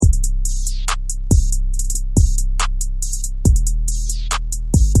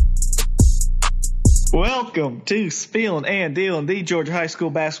Welcome to Spillin' and Dealin', the Georgia High School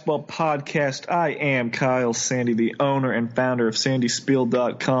Basketball Podcast. I am Kyle Sandy, the owner and founder of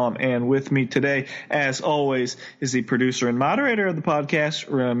SandySpiel.com, and with me today, as always, is the producer and moderator of the podcast,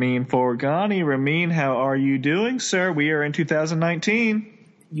 Ramin Forghani. Ramin, how are you doing, sir? We are in 2019.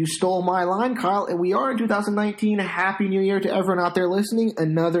 You stole my line, Kyle, and we are in 2019. Happy New Year to everyone out there listening.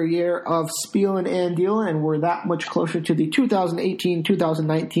 Another year of Spielin' and Dealin', and we're that much closer to the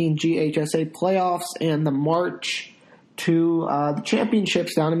 2018-2019 GHSA playoffs and the march to the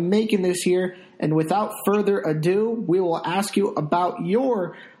championships down in Macon this year. And without further ado, we will ask you about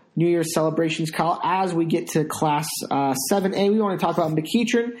your New Year's celebrations, Kyle, as we get to Class 7A. We want to talk about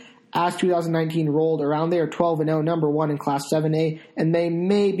McEachern. As 2019 rolled around, they are 12-0, number one in Class 7A, and they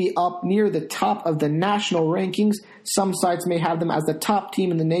may be up near the top of the national rankings. Some sites may have them as the top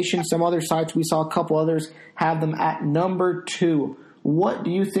team in the nation. Some other sites, we saw a couple others, have them at number 2. What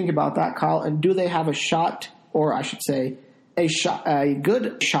do you think about that, Kyle? And do they have a shot, or I should say a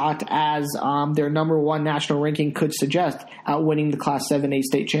good shot, as their number one national ranking could suggest, at winning the Class 7A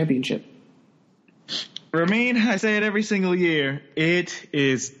state championship? Ramin, I say it every single year. It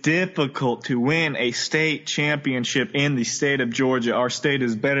is difficult to win a state championship in the state of Georgia. Our state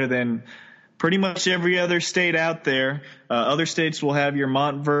is better than pretty much every other state out there. Other states will have your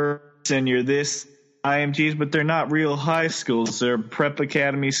Montverts and your this IMGs, but they're not real high schools. They're prep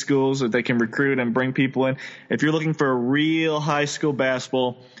academy schools that they can recruit and bring people in. If you're looking for a real high school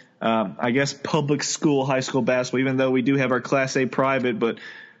basketball, I guess public school high school basketball, even though we do have our Class A private, but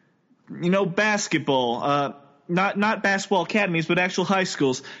basketball, not basketball academies, but actual high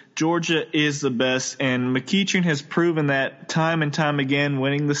schools, Georgia is the best, and McEachern has proven that time and time again,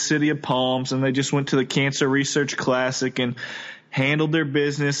 winning the City of Palms, and they just went to the Cancer Research Classic and handled their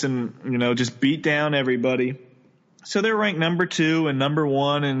business and, just beat down everybody. So they're ranked number 2 and number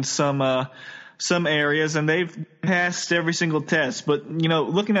 1 in some areas, and they've passed every single test. But,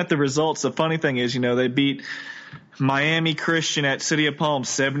 looking at the results, the funny thing is, they beat Miami Christian at City of Palms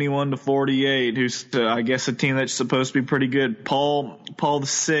 71-48, who's I guess a team that's supposed to be pretty good. Paul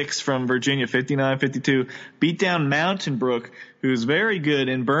VI from Virginia 59-52 beat down Mountain Brook, who's very good,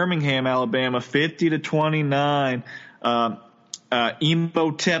 in Birmingham, Alabama 50-29.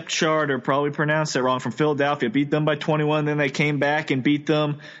 Imhotep Charter, probably pronounced that wrong, from Philadelphia, beat them by 21. Then they came back and beat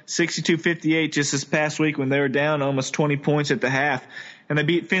them 62-58 just this past week when they were down almost 20 points at the half. And they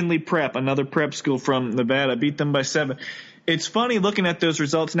beat Findlay Prep, another prep school from Nevada, beat them by 7. It's funny looking at those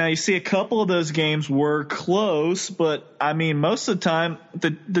results. Now, you see a couple of those games were close, but, most of the time,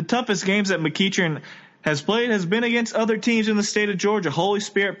 the toughest games that McEachern has played has been against other teams in the state of Georgia. Holy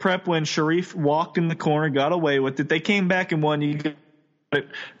Spirit Prep, when Sharif walked in the corner, got away with it. They came back and won. You got it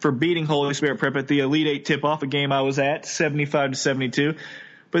for beating Holy Spirit Prep at the Elite 8 tip-off, a game I was at, 75-72.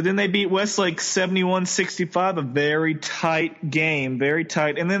 But then they beat Westlake 71-65, a very tight game, very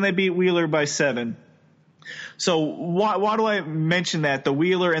tight. And then they beat Wheeler by 7. So why do I mention that, the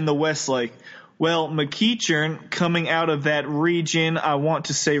Wheeler and the Westlake? Well, McEachern, coming out of that region, I want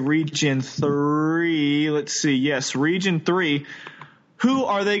to say Region 3. Let's see. Yes, Region 3. Who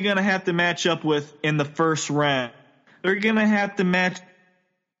are they going to have to match up with in the first round? They're going to have to match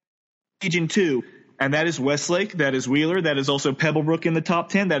Region 2. And that is Westlake, that is Wheeler, that is also Pebblebrook in the top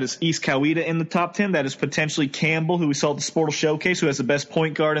 10, that is East Coweta in the top 10, that is potentially Campbell, who we saw at the Sportal Showcase, who has the best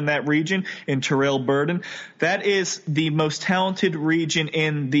point guard in that region, in Terrell Burden. That is the most talented region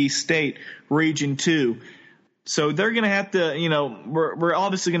in the state, Region 2. So they're going to have to, we're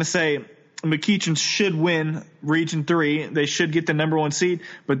obviously going to say McEachern should win Region 3. They should get the number 1 seed,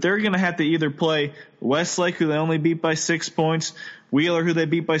 but they're going to have to either play Westlake, who they only beat by 6 points, Wheeler, who they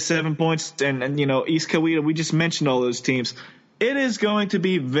beat by 7 points, and East Coweta. We just mentioned all those teams. It is going to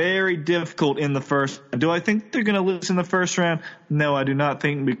be very difficult in the first. Do I think they're going to lose in the first round? No, I do not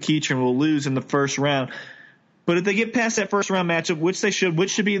think McEachern will lose in the first round. But if they get past that first round matchup, which they should,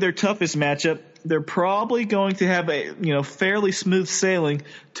 which should be their toughest matchup, they're probably going to have a fairly smooth sailing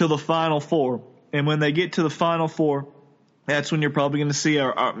till the Final Four. And when they get to the Final Four, that's when you're probably going to see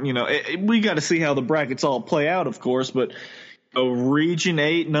we got to see how the brackets all play out, of course, but a Region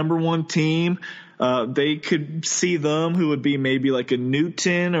 8 number 1 team, they could see them, who would be maybe like a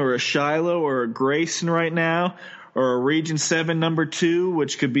Newton or a Shiloh or a Grayson right now, or a Region 7 number 2,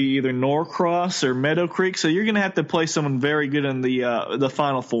 which could be either Norcross or Meadow Creek. So you're going to have to play someone very good in the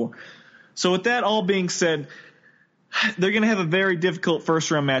Final Four. So with that all being said, they're going to have a very difficult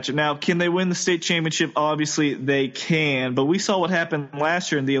first-round matchup. Now, can they win the state championship? Obviously, they can. But we saw what happened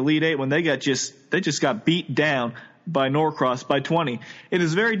last year in the Elite 8 when they just got beat down by Norcross by 20. It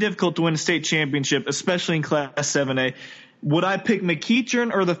is very difficult to win a state championship, especially in Class 7A. Would I pick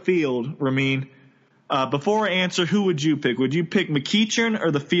McEachern or the field, Ramin? Before I answer, who would you pick? Would you pick McEachern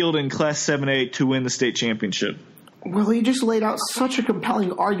or the field in Class 7A to win the state championship? Well, you just laid out such a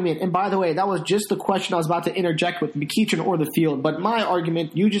compelling argument. And by the way, that was just the question I was about to interject with, McEachern or the field. But my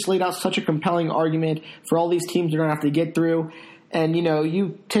argument, you just laid out such a compelling argument for all these teams they're going to have to get through. And,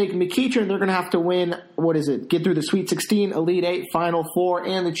 you take McEachern, they're going to have to win, get through the Sweet 16, Elite 8, Final 4,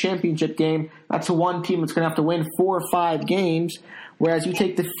 and the championship game. That's the one team that's going to have to win 4 or 5 games. Whereas you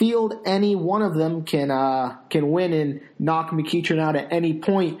take the field, any one of them can win and knock McEachern out at any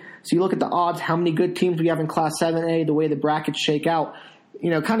point. So you look at the odds, how many good teams we have in Class 7A, the way the brackets shake out.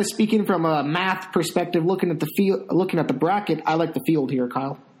 Kind of speaking from a math perspective, looking at the bracket, I like the field here,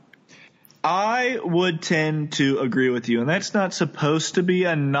 Kyle. I would tend to agree with you, and that's not supposed to be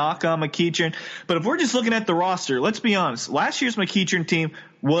a knock on McEachern. But if we're just looking at the roster, let's be honest. Last year's McEachern team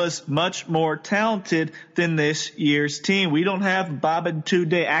was much more talented than this year's team. We don't have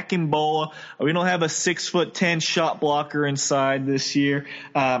Babatunde Akimbola. We don't have a 6'10" shot blocker inside this year.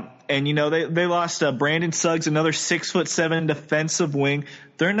 And they lost Brandon Suggs, another 6'7" defensive wing.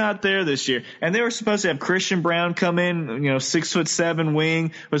 They're not there this year. And they were supposed to have Christian Brown come in, 6'7"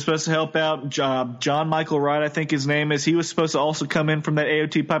 wing, was supposed to help out John Michael Wright, I think his name is. He was supposed to also come in from that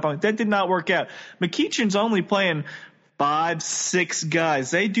AOT pipeline. That did not work out. McEachern's only playing 5-6 guys.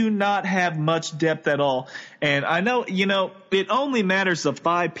 They do not have much depth at all. And I know, it only matters the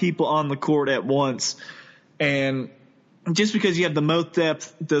 5 people on the court at once. And just because you have the most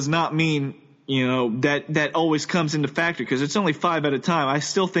depth does not mean, that always comes into factor because it's only 5 at a time. I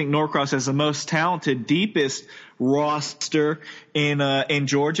still think Norcross has the most talented, deepest roster in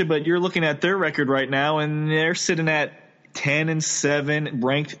Georgia, but you're looking at their record right now and they're sitting at 10-7,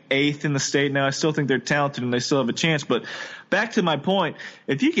 ranked 8th in the state. Now, I still think they're talented and they still have a chance. But back to my point,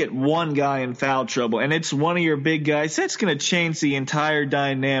 if you get one guy in foul trouble and it's one of your big guys, that's going to change the entire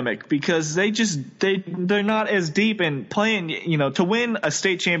dynamic because they're not as deep in playing. To win a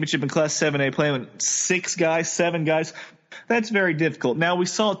state championship in Class 7A, playing 6 guys, 7 guys, that's very difficult. Now, we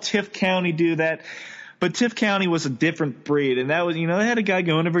saw Tift County do that. But Tift County was a different breed, and that was, they had a guy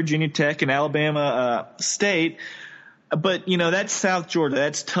going to Virginia Tech and Alabama State. But, that's South Georgia.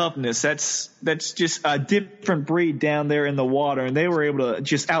 That's toughness. That's just a different breed down there in the water. And they were able to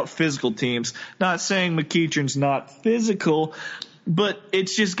just out-physical teams. Not saying McEachern's not physical, but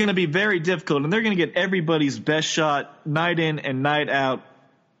it's just going to be very difficult. And they're going to get everybody's best shot night in and night out.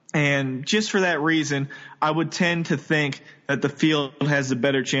 And just for that reason, I would tend to think that the field has a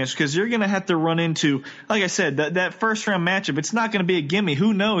better chance because you're going to have to run into, like I said, that first-round matchup. It's not going to be a gimme.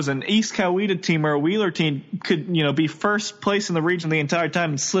 Who knows? An East Coweta team or a Wheeler team could, be first place in the region the entire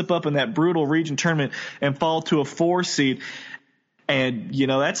time and slip up in that brutal region tournament and fall to a 4 seed. And,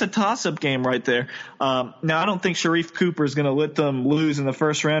 that's a toss-up game right there. Now, I don't think Sharif Cooper is going to let them lose in the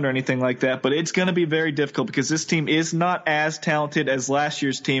first round or anything like that, but it's going to be very difficult because this team is not as talented as last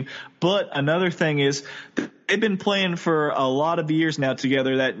year's team. But another thing is they've been playing for a lot of years now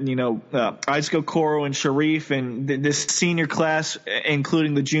together that, Isaac Okoro and Sharif and this senior class,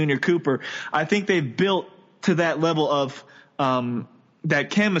 including the junior Cooper, I think they've built to that level of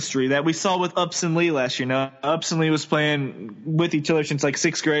that chemistry that we saw with Upson Lee last year. Now, Upson Lee was playing with each other since like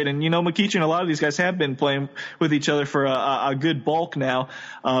 6th grade, and McEachern, a lot of these guys have been playing with each other for a good bulk now,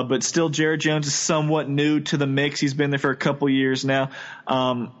 but still Jared Jones is somewhat new to the mix. He's been there for a couple years now.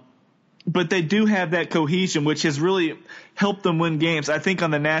 But they do have that cohesion, which has really helped them win games, I think, on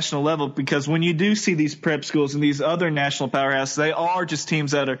the national level, because when you do see these prep schools and these other national powerhouses, they are just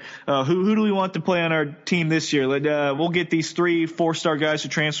teams that are who do we want to play on our team this year? We'll get these 3 4-star guys to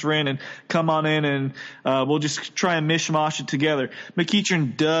transfer in and come on in, and we'll just try and mishmash it together.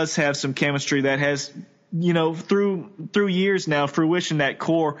 McEachern does have some chemistry that has through years now, fruition, that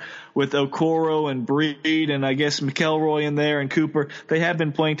core with Okoro and Breed and I guess McElroy in there and Cooper. They have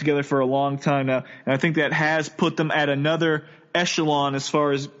been playing together for a long time now, and I think that has put them at another echelon as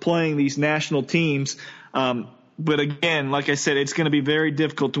far as playing these national teams. But again, like I said, it's going to be very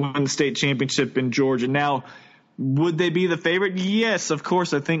difficult to win the state championship in Georgia. Now, would they be the favorite? Yes, of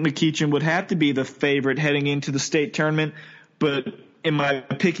course. I think McEachern would have to be the favorite heading into the state tournament, but am I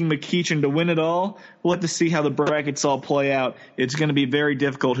picking McEachern to win it all? We'll have to see how the brackets all play out. It's going to be very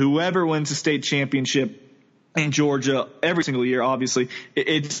difficult. Whoever wins the state championship in Georgia every single year, obviously,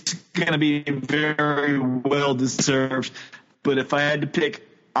 it's going to be very well deserved. But if I had to pick,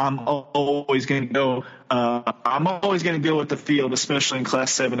 I'm always going to go. I'm always going to go with the field, especially in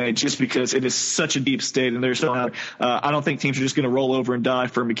Class 7A, just because it is such a deep state, and there's no. I don't think teams are just going to roll over and die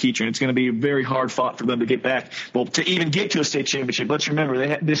for McEachern. It's going to be very hard fought for them to get back. Well, to even get to a state championship. Let's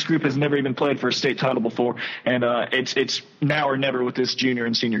remember this group has never even played for a state title before, and it's now or never with this junior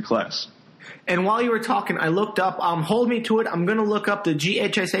and senior class. And while you were talking, I looked up, hold me to it, I'm going to look up the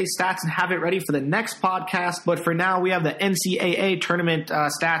GHSA stats and have it ready for the next podcast. But for now, we have the NCAA tournament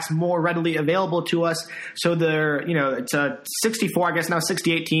stats more readily available to us. So it's 64, I guess now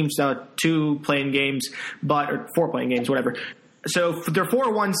 68 teams, 2 playing games, or 4 playing games, whatever. So there are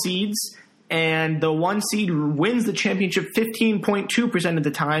 4 1 seeds. And the 1 seed wins the championship 15.2% of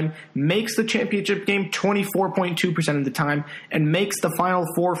the time, makes the championship game 24.2% of the time, and makes the Final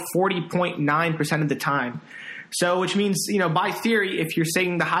Four 40.9% of the time. So, which means, by theory, if you're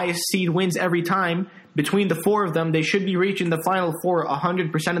saying the highest seed wins every time, between the 4 of them, they should be reaching the Final Four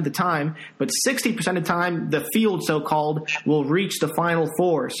 100% of the time. But 60% of the time, the field, so-called, will reach the Final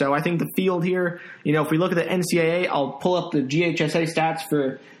Four. So I think the field here, if we look at the NCAA, I'll pull up the GHSA stats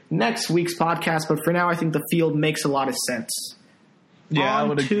for next week's podcast, but for now, I think the field makes a lot of sense. Yeah, I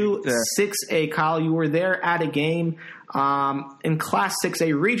would to 6A, Kyle. You were there at a game. In Class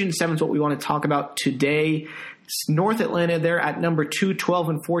 6A, Region 7 is what we want to talk about today. It's North Atlanta, they're at number 2,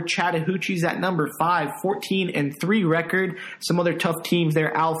 12-4. Chattahoochee's at number 5, 14-3 record. Some other tough teams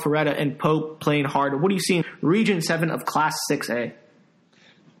there, Alpharetta and Pope, playing hard. What do you see in Region 7 of Class 6A?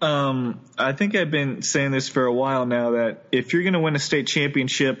 I think I've been saying this for a while now that if you're going to win a state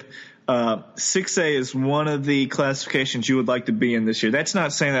championship, 6A is one of the classifications you would like to be in this year. That's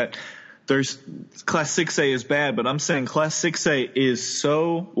not saying that there's Class 6A is bad, but I'm saying Class 6A is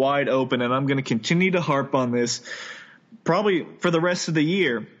so wide open, and I'm going to continue to harp on this probably for the rest of the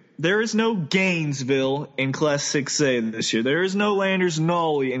year. There is no Gainesville in Class 6A this year. There is no Landers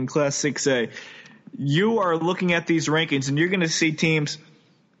Nolly in Class 6A. You are looking at these rankings, and you're going to see teams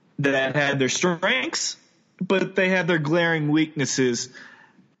that had their strengths, but they have their glaring weaknesses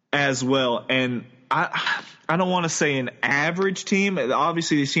as well. And I don't want to say an average team.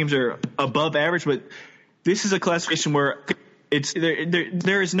 Obviously, these teams are above average, but this is a classification where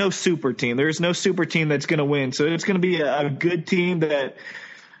there is no super team. There is no super team that's going to win. So it's going to be a good team that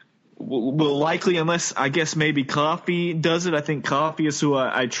will likely, unless I guess maybe Coffee does it. I think Coffee is who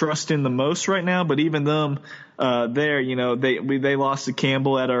I trust in the most right now. But even them, they lost to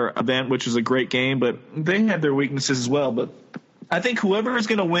Campbell at our event, which was a great game. But they had their weaknesses as well. But I think whoever is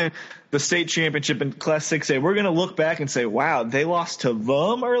going to win the state championship in Class 6A, we're going to look back and say, wow, they lost to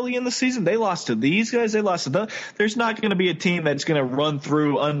them early in the season. They lost to these guys. They lost to them. There's not going to be a team that's going to run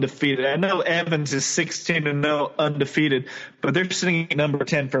through undefeated. I know Evans is 16-0 undefeated, but they're sitting at number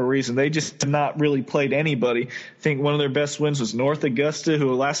 10 for a reason. They just have not really played anybody. I think one of their best wins was North Augusta,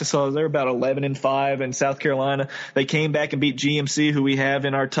 who last I saw they're about 11-5 in South Carolina. They came back and beat GMC, who we have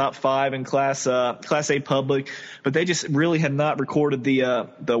in our top 5 in Class A public, but they just really have not recorded the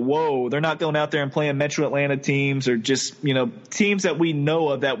woe. They're not going out there and playing Metro Atlanta teams or just, teams that we know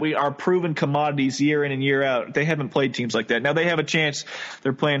of that we are proven commodities year in and year out. They haven't played teams like that. Now they have a chance.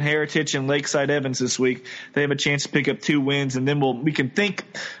 They're playing Heritage and Lakeside Evans this week. They have a chance to pick up 2 wins, and then we can think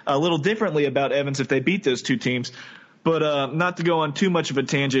a little differently about Evans if they beat those 2 teams. But not to go on too much of a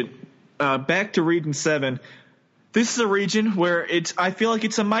tangent, back to Region 7. This is a region where I feel like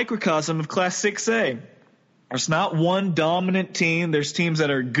it's a microcosm of Class 6A. There's not one dominant team. There's teams that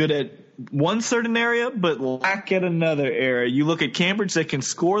are good at one certain area but lack at another area. You look at Cambridge, they can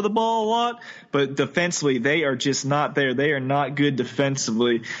score the ball a lot, but defensively they are just not there. They are not good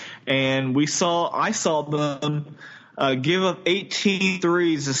defensively. And I saw them give up 18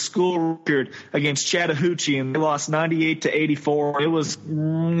 threes, a school record, against Chattahoochee, and they lost 98-84. It was a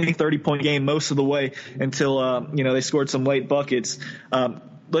 30-point game most of the way until they scored some late buckets.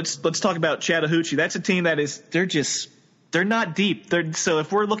 Let's talk about Chattahoochee. That's a team that they're not deep. So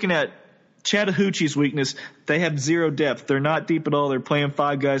if we're looking at Chattahoochee's weakness, they have 0 depth. They're not deep at all. They're playing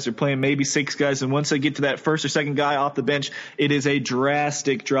 5 guys. They're playing maybe 6 guys. And once they get to that first or second guy off the bench, it is a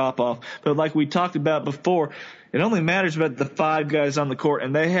drastic drop-off. But like we talked about before, it only matters about the 5 guys on the court.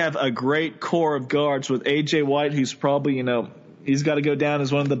 And they have a great core of guards with A.J. White, who's probably, he's got to go down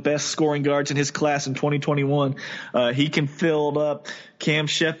as one of the best scoring guards in his class in 2021. He can fill it up. Cam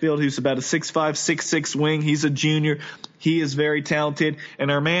Sheffield, who's about a 6'5", 6'6" wing. He's a junior. He is very talented.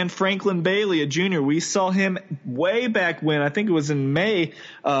 And our man Franklin Bailey, a junior, we saw him way back when, I think it was in May,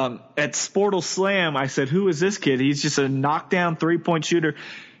 at Sportal Slam. I said, who is this kid? He's just a knockdown 3-point shooter.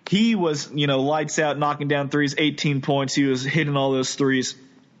 He was, lights out, knocking down threes, 18 points. He was hitting all those threes.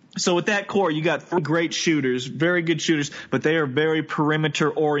 So with that core, you got 4 great shooters, very good shooters, but they are very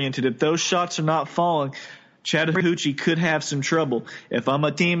perimeter-oriented. If those shots are not falling, Chattahoochee could have some trouble. If I'm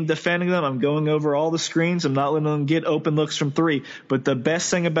a team defending them, I'm going over all the screens. I'm not letting them get open looks from 3. But the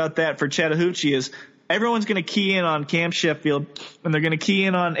best thing about that for Chattahoochee is everyone's going to key in on Cam Sheffield, and they're going to key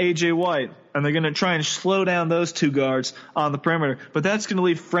in on A.J. White. and they're going to try and slow down those two guards on the perimeter. But that's going to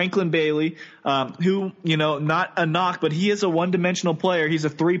leave Franklin Bailey, who, not a knock, but he is a one-dimensional player. He's a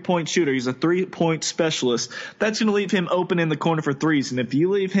three-point shooter. He's a three-point specialist. That's going to leave him open in the corner for threes. And if you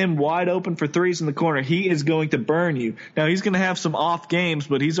leave him wide open for threes in the corner, he is going to burn you. Now, he's going to have some off games,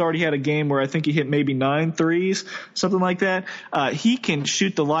 but he's already had a game where I think he hit maybe 9 threes, something like that. He can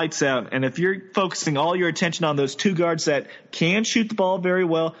shoot the lights out. And if you're focusing all your attention on those two guards that can shoot the ball very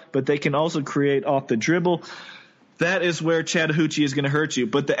well, but they can also create off the dribble, that is where Chattahoochee is going to hurt you.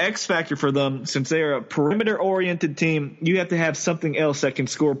 But the X factor for them, since they are a perimeter-oriented team, you have to have something else that can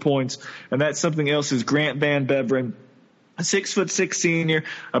score points, and that something else is Grant Van Beveren, a 6'6" senior,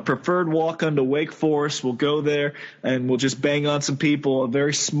 a preferred walk-on to Wake Forest, will go there and will just bang on some people. A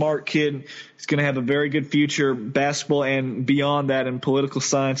very smart kid. He's going to have a very good future, basketball and beyond that, in political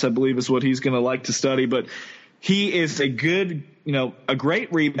science, I believe, is what he's going to like to study. But he is a good, a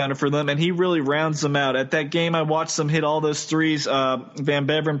great rebounder for them, and he really rounds them out. At that game, I watched them hit all those threes. Van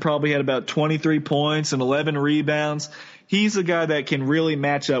Beveren probably had about 23 points and 11 rebounds. He's a guy that can really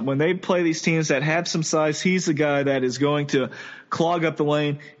match up. When they play these teams that have some size, he's the guy that is going to clog up the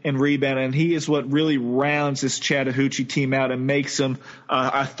lane and rebound, and he is what really rounds this Chattahoochee team out and makes them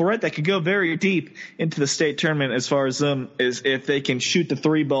a threat that could go very deep into the state tournament as far as them is if they can shoot the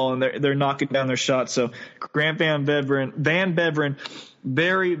three ball and they're knocking down their shots. So Grant Van Beveren,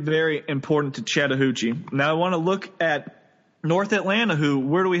 very, very important to Chattahoochee. Now I want to look at North Atlanta,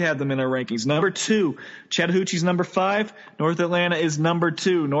 where do we have them in our rankings? Number 2. Chattahoochee's number 5. North Atlanta is number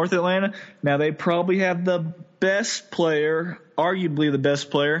 2. North Atlanta, now they probably have the best player, arguably the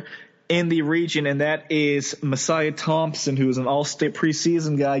best player in the region, and that is Messiah Thompson, who is an all-state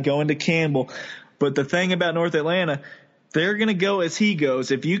preseason guy going to Campbell. But the thing about North Atlanta, they're going to go as he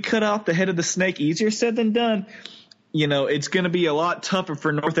goes. If you cut off the head of the snake, easier said than done. It's going to be a lot tougher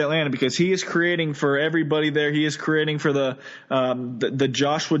for North Atlanta because he is creating for everybody there. He is creating for the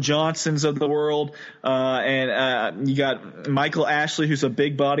Joshua Johnsons of the world. And you got Michael Ashley, who's a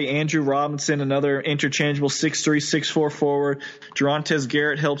big body. Andrew Robinson, another interchangeable 6'3", 6'4" forward. Gerontes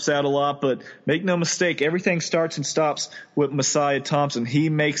Garrett helps out a lot. But make no mistake, everything starts and stops with Messiah Thompson. He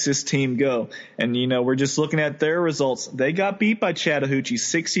makes this team go. And, we're just looking at their results. They got beat by Chattahoochee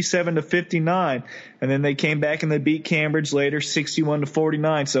 67-59. And then they came back and they beat Cambridge later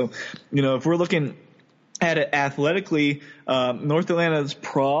 61-49. So, if we're looking at it athletically, North Atlanta is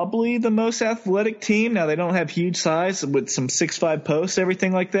probably the most athletic team. Now, they don't have huge size with some 6'5" posts,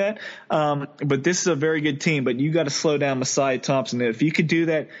 everything like that. But this is a very good team. But you got to slow down Messiah Thompson. If you could do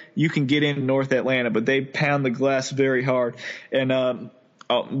that, you can get in North Atlanta. But they pound the glass very hard. And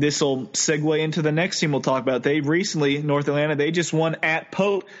this will segue into the next team we'll talk about. They recently, North Atlanta, they just won at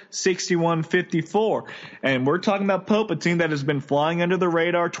Pope 61-54. And we're talking about Pope, a team that has been flying under the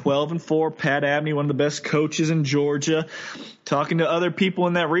radar, 12-4. Pat Abney, one of the best coaches in Georgia. Talking to other people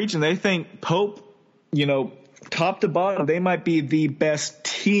in that region, they think Pope, top to bottom, they might be the best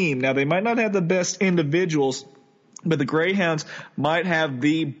team. Now, they might not have the best individuals, but the Greyhounds might have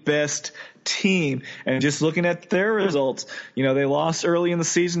the best team. And just looking at their results, they lost early in the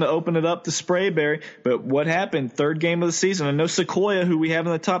season to open it up to Sprayberry. But what happened? Third game of the season. I know Sequoia, who we have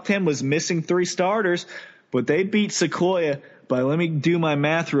in the top 10, was missing 3 starters, but they beat Sequoia by, let me do my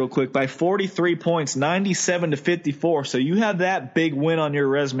math real quick, by 43 points, 97-54. So you have that big win on your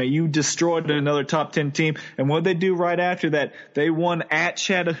resume. You destroyed another top 10 team. And what did they do right after that? They won at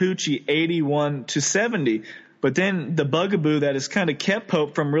Chattahoochee 81-70. But then the bugaboo that has kind of kept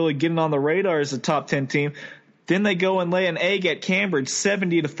Pope from really getting on the radar as a top 10 team, then they go and lay an egg at Cambridge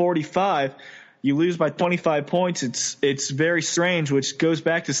 70-45. You lose by 25 points. It's very strange, which goes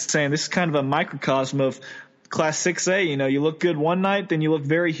back to saying this is kind of a microcosm of Class 6A. You look good one night, then you look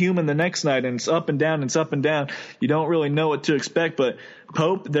very human the next night, and it's up and down, it's up and down. You don't really know what to expect. But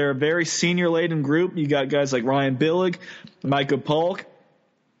Pope, they're a very senior-laden group. You got guys like Ryan Billig, Micah Polk.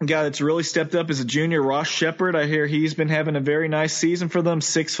 A guy that's really stepped up as a junior, Ross Shepard. I hear he's been having a very nice season for them,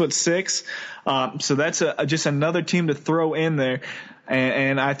 6'6". So that's just another team to throw in there.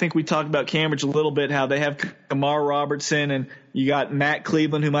 And I think we talked about Cambridge a little bit, how they have Kamar Robertson, and you got Matt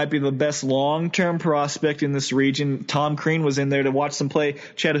Cleveland, who might be the best long-term prospect in this region. Tom Crean was in there to watch them play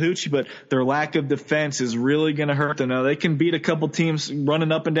Chattahoochee, but their lack of defense is really going to hurt them. Now, they can beat a couple teams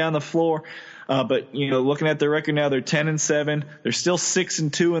running up and down the floor. But, looking at their record now, they're 10-7. They're still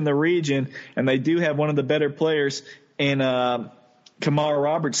 6-2 in the region, and they do have one of the better players in Kamar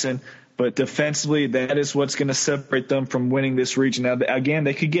Robertson. But defensively, that is what's going to separate them from winning this region. Now, again,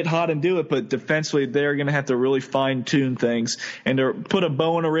 they could get hot and do it, but defensively, they're going to have to really fine-tune things. And to put a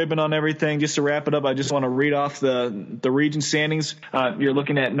bow and a ribbon on everything, just to wrap it up, I just want to read off the region standings. You're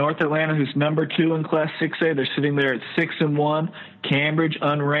looking at North Atlanta, who's number 2 in Class 6A. They're sitting there at 6-1. Cambridge,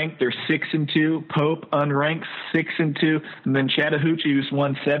 unranked, they're 6-2. Pope, unranked, 6-2. And then Chattahoochee, who's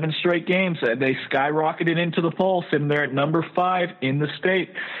won 7 straight games. They skyrocketed into the poll, sitting there at number 5 in the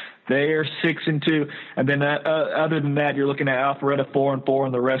state. They are 6-2, and then other than that, you're looking at Alpharetta 4-4,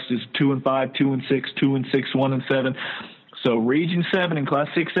 and the rest is 2-5, 2-6, 2-6, 1-7. So Region 7 in Class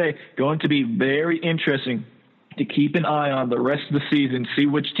 6A going to be very interesting to keep an eye on the rest of the season, see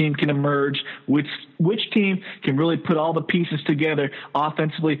which team can emerge, which team can really put all the pieces together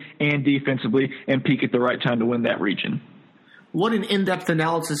offensively and defensively, and peak at the right time to win that region. What an in-depth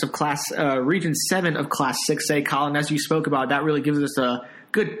analysis of Region 7 of Class 6A, Colin. As you spoke about, that really gives us a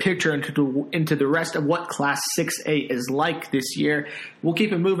good picture into the rest of what Class 6A is like this year. We'll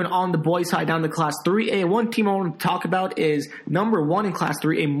keep it moving on the boys' side down to Class 3A. One team I want to talk about is number 1 in Class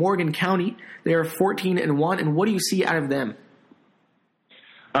 3A, Morgan County. They are 14-1, and what do you see out of them?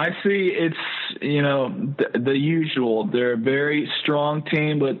 I see it's, the usual. They're a very strong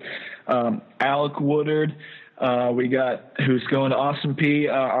team, but Alec Woodard, we got who's going to Austin P,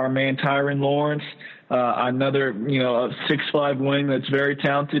 our man Tyron Lawrence, another, a 6'5" wing that's very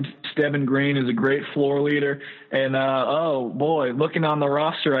talented. Steven Green is a great floor leader. And, looking on the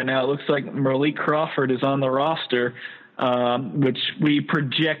roster right now, it looks like Malik Crawford is on the roster, which we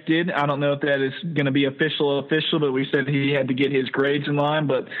projected. I don't know if that is going to be official, but we said he had to get his grades in line.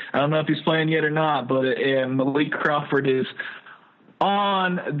 But I don't know if he's playing yet or not. But Malik Crawford is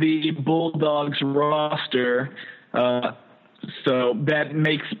on the Bulldogs roster. So that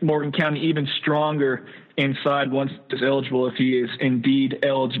makes Morgan County even stronger inside once he's eligible, if he is indeed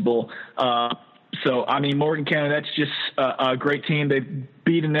eligible. Morgan County, that's just a great team. They've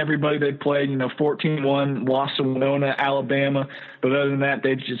beaten everybody they've played, 14-1, lost to Winona, Alabama. But other than that,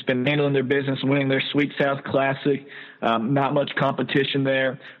 they've just been handling their business, winning their Sweet South Classic. Not much competition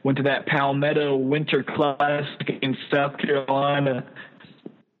there. Went to that Palmetto Winter Classic in South Carolina.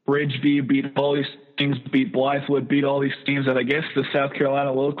 Bridgeview beat all these teams, beat Blythewood, beat all these teams that I guess the South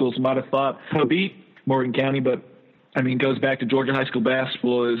Carolina locals might have thought would beat Morgan County, but goes back to Georgia high school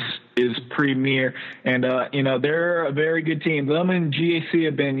basketball is premier, and they're a very good team. Them and GAC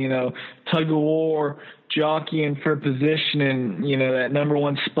have been tug of war, jockeying for position in that number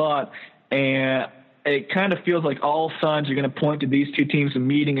 1 spot, and it kind of feels like all signs are going to point to these two teams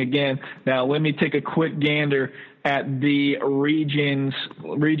meeting again. Now let me take a quick gander at the region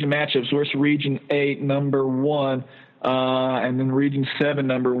matchups. Where's Region 8 number 1? And then Region 7,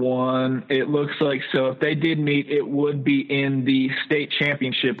 number 1. It looks like, so if they did meet, it would be in the state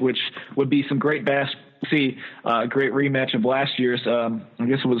championship, which would be some great basketball. See, great rematch of last year's, I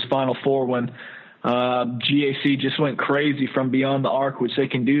guess it was Final Four when GAC just went crazy from beyond the arc, which they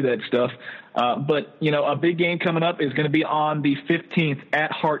can do that stuff. But a big game coming up is going to be on the 15th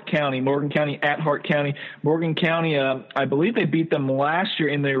at Hart County, Morgan County at Hart County. Morgan County, I believe they beat them last year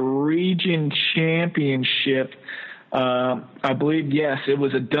in their region championship. I believe, yes, it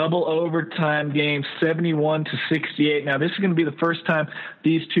was a double overtime game, 71-68. Now, this is going to be the first time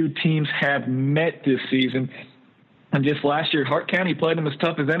these two teams have met this season. And just last year, Hart County played them as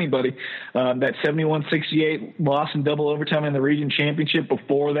tough as anybody. That 71-68 loss in double overtime in the region championship.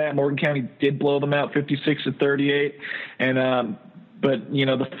 Before that, Morgan County did blow them out 56-38. But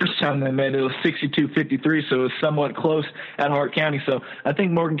the first time they met, it was 62-53, so it was somewhat close at Hart County. So I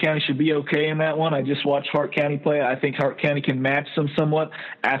think Morgan County should be okay in that one. I just watched Hart County play. I think Hart County can match them somewhat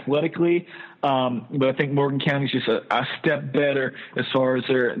athletically. But I think Morgan County is just a step better as far as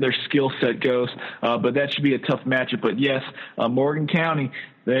their skill set goes. But that should be a tough matchup. But, yes, Morgan County,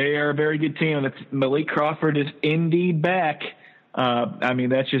 they are a very good team. And Malik Crawford is indeed back.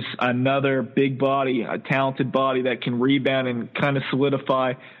 That's just another big body, a talented body that can rebound and kind of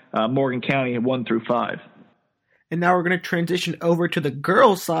solidify Morgan County at 1 through 5. And now we're going to transition over to the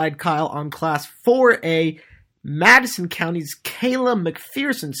girls' side, Kyle, on Class 4A. Madison County's Kayla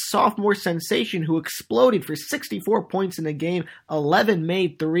McPherson, sophomore sensation who exploded for 64 points in the game, 11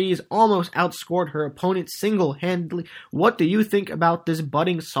 made threes, almost outscored her opponent single-handedly. What do you think about this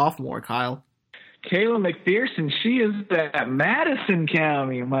budding sophomore, Kyle? Kayla McPherson, she is at Madison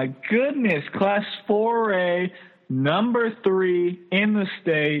County. My goodness, Class 4A, number 3 in the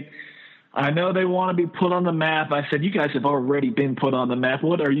state. I know they want to be put on the map. I said, you guys have already been put on the map.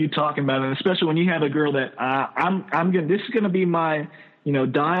 What are you talking about? And especially when you have a girl that this is going to be my,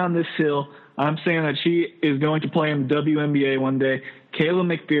 die on this hill. I'm saying that she is going to play in the WNBA one day. Kayla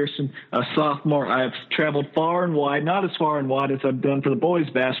McPherson, a sophomore. I've traveled far and wide, not as far and wide as I've done for the boys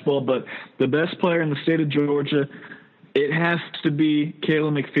basketball, but the best player in the state of Georgia, it has to be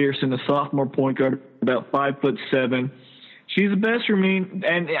Kayla McPherson, a sophomore point guard, about 5'7". She's the best for me,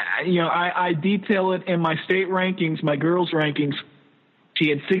 and I detail it in my state rankings, my girls' rankings. She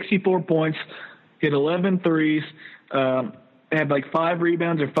had 64 points, hit 11 threes, had like 5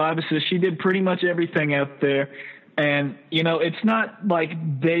 rebounds or 5 assists. She did pretty much everything out there. And, it's not like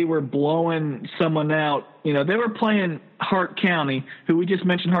they were blowing someone out. They were playing Hart County, who we just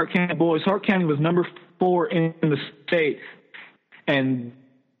mentioned, Hart County boys. Hart County was number 4 in the state. And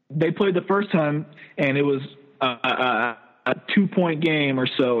they played the first time, and it was a 2-point game or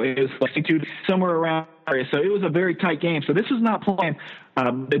so. It was like somewhere around there. So it was a very tight game. So this was not playing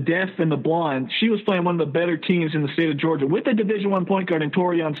the deaf and the blind. She was playing one of the better teams in the state of Georgia with a Division I point guard in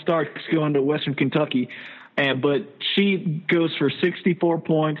Torian Starks going to Western Kentucky. But she goes for 64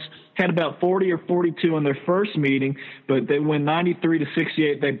 points, had about 40 or 42 in their first meeting, but they win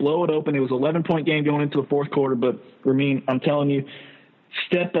 93-68. They blow it open. It was an 11-point game going into the fourth quarter. But, Ramin, I'm telling you,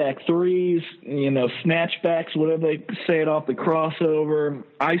 step back threes, snatch backs, whatever they say it off the crossover,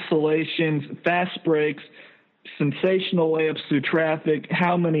 isolations, fast breaks, sensational layups through traffic.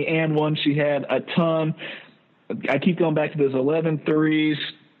 How many and one she had? A ton. I keep going back to those 11 threes.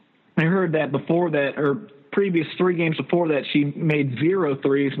 I heard that before that, or previous 3 games before that, she made 0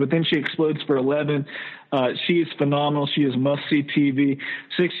 threes, but then she explodes for 11. She is phenomenal. She is must-see TV.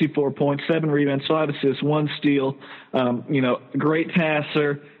 64 points, 7 rebounds, 5 assists, 1 steal. Great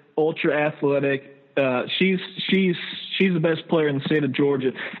passer, ultra-athletic. She's the best player in the state of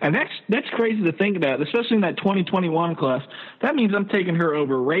Georgia. And that's crazy to think about, especially in that 2021 class. That means I'm taking her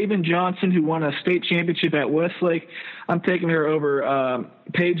over Raven Johnson, who won a state championship at Westlake. I'm taking her over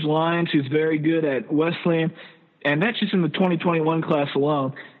Paige Lyons, who's very good at Wesleyan. And that's just in the 2021 class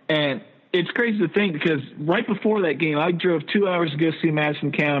alone. And it's crazy to think because right before that game, I drove 2 hours to go see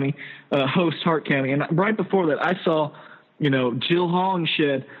Madison County host Hart County. And right before that, I saw, Jill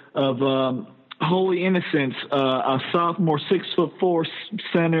Hollingshed of Holy Innocents, a sophomore 6'4"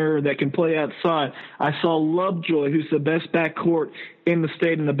 center that can play outside. I saw Lovejoy, who's the best backcourt in the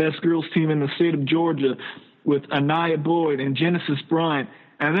state and the best girls team in the state of Georgia, with Anaya Boyd and Genesis Bryant.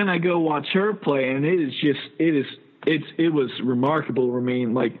 And then I go watch her play, and it was remarkable.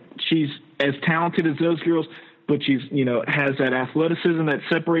 Ramin, like, she's as talented as those girls, but she's, has that athleticism that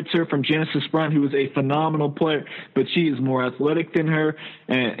separates her from Genesis Bryant, who is a phenomenal player, but she is more athletic than her,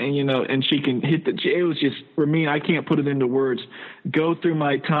 and she can hit it was just, Ramin, I can't put it into words. Go through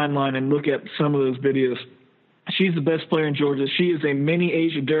my timeline and look at some of those videos. She's the best player in Georgia. She is a mini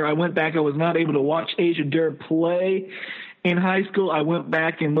Asia Durr. I went back. I was not able to watch Asia Durr play in high school. I went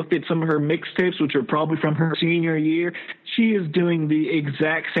back and looked at some of her mixtapes, which are probably from her senior year. She is doing the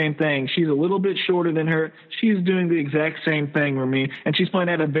exact same thing. She's a little bit shorter than her. She's doing the exact same thing, Ramin, and she's playing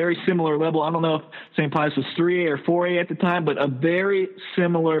at a very similar level. I don't know if St. Pius was 3A or 4A at the time, but a very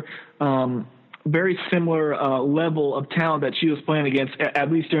similar level of talent that she was playing against,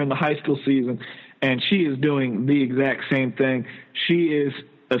 at least during the high school season. And she is doing the exact same thing. She is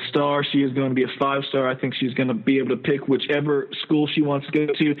a star. She is going to be a 5-star. I think she's going to be able to pick whichever school she wants to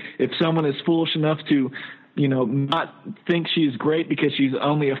go to. If someone is foolish enough to, not think she's great because she's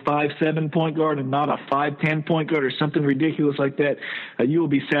only a 5'7" point guard and not a 5'10" point guard or something ridiculous like that, you will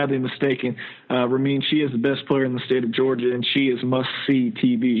be sadly mistaken. Ramin, she is the best player in the state of Georgia, and she is must-see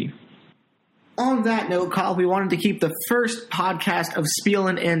TV. On that note, Kyle, we wanted to keep the first podcast of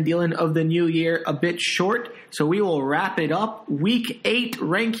Spielin' and Dealin' of the new year a bit short, so we will wrap it up. Week 8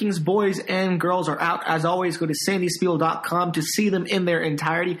 rankings, boys and girls, are out. As always, go to sandyspiel.com to see them in their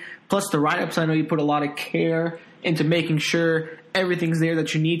entirety, plus the write-ups. I know you put a lot of care into making sure everything's there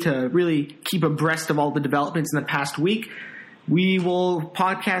that you need to really keep abreast of all the developments in the past week. We will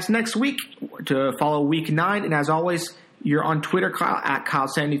podcast next week to follow week 9, and as always, you're on Twitter, Kyle, at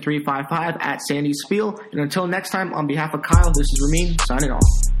Kyle7355, at Sandy Spiel. And until next time, on behalf of Kyle, this is Ramin, signing off.